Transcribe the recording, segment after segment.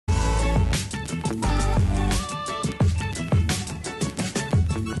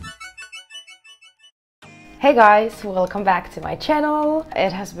Hey guys, welcome back to my channel.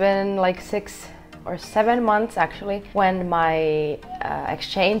 It has been like 6 or 7 months actually when my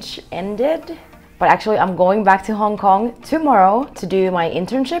exchange ended. But actually I'm going back to Hong Kong tomorrow to do my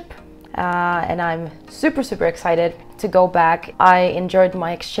internship. And I'm super excited to go back. I enjoyed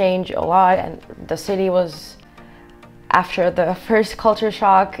my exchange a lot and the city was, after the first culture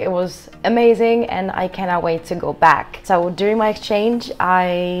shock, it was amazing and I cannot wait to go back. So during my exchange,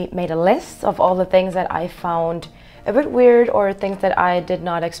 I made a list of all the things that I found a bit weird or things that I did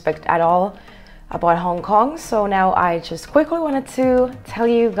not expect at all about Hong Kong. So now I just quickly wanted to tell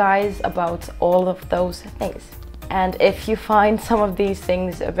you guys about all of those things. And if you find some of these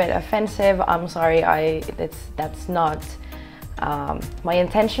things a bit offensive, I'm sorry, that's not my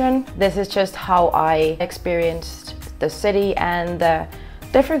intention. This is just how I experienced the city and the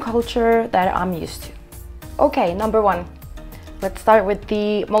different culture that I'm used to. Okay, number one. Let's start with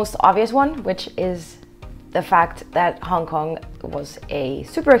the most obvious one, which is the fact that Hong Kong was a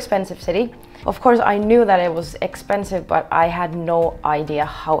super expensive city. Of course, I knew that it was expensive, but I had no idea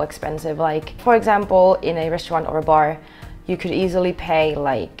how expensive. Like, for example, in a restaurant or a bar, you could easily pay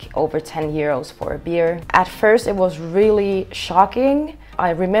like over 10 euros for a beer. At first, it was really shocking.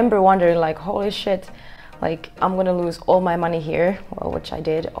 I remember wondering like, holy shit, like I'm gonna lose all my money here, well, which I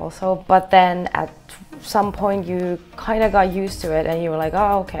did also. But then at some point you kind of got used to it and you were like,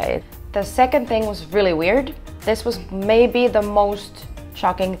 oh, okay. The second thing was really weird. This was maybe the most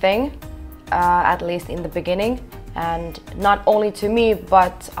shocking thing, at least in the beginning. And not only to me,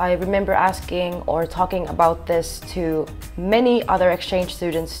 but I remember asking or talking about this to many other exchange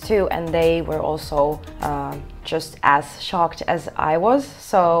students too, and they were also just as shocked as I was.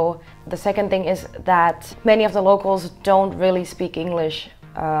 So the second thing is that many of the locals don't really speak English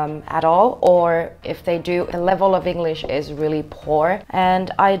at all, or if they do, the level of English is really poor,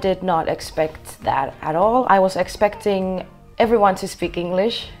 and I did not expect that at all. I was expecting everyone to speak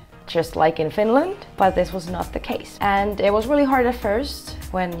English, just like in Finland, but this was not the case. And it was really hard at first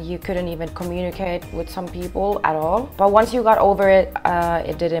when you couldn't even communicate with some people at all. But once you got over it,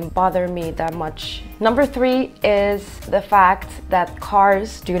 it didn't bother me that much. Number three is the fact that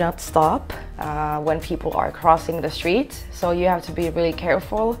cars do not stop when people are crossing the street. So you have to be really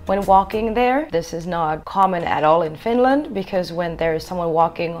careful when walking there. This is not common at all in Finland, because when there is someone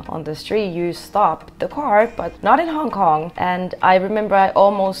walking on the street, you stop the car, but not in Hong Kong. And I remember I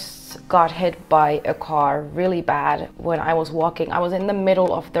almost got hit by a car really bad when I was walking. I was in the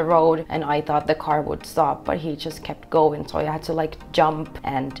middle of the road and I thought the car would stop, but he just kept going, so I had to like jump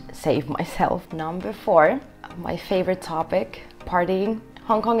and save myself. Number four, my favorite topic, partying.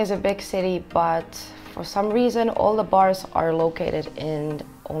 Hong Kong is a big city, but for some reason all the bars are located in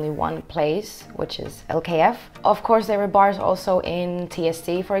only one place, which is LKF. Of course, there were bars also in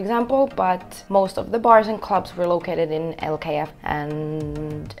TST, for example, but most of the bars and clubs were located in LKF,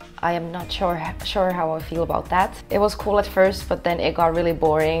 and I am not sure how I feel about that. It was cool at first, but then it got really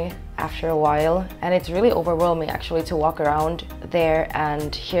boring after a while, and it's really overwhelming actually to walk around there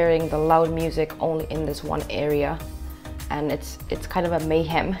and hearing the loud music only in this one area, and it's kind of a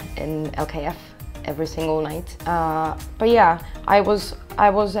mayhem in LKF every single night. But yeah, I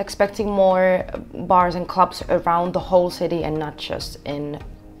was expecting more bars and clubs around the whole city and not just in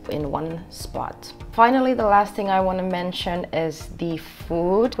one spot. Finally, the last thing I want to mention is the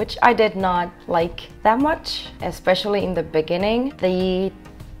food, which I did not like that much, especially in the beginning. The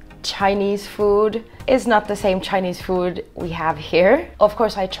Chinese food is not the same Chinese food we have here. Of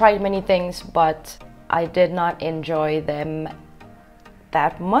course, I tried many things, but I did not enjoy them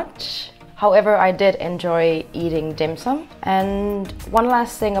that much. However, I did enjoy eating dim sum. And one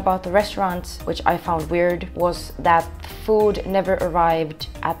last thing about the restaurants, which I found weird, was that food never arrived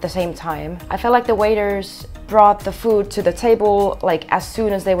at the same time. I felt like the waiters brought the food to the table like as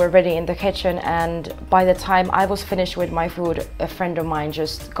soon as they were ready in the kitchen, and by the time I was finished with my food, a friend of mine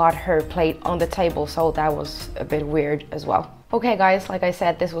just got her plate on the table, so that was a bit weird as well. Okay guys, like I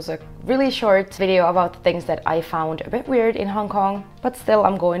said, this was a really short video about the things that I found a bit weird in Hong Kong, but still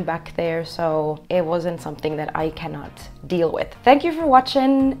I'm going back there, so it wasn't something that I cannot deal with. Thank you for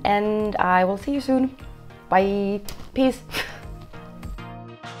watching, and I will see you soon. Bye. Peace.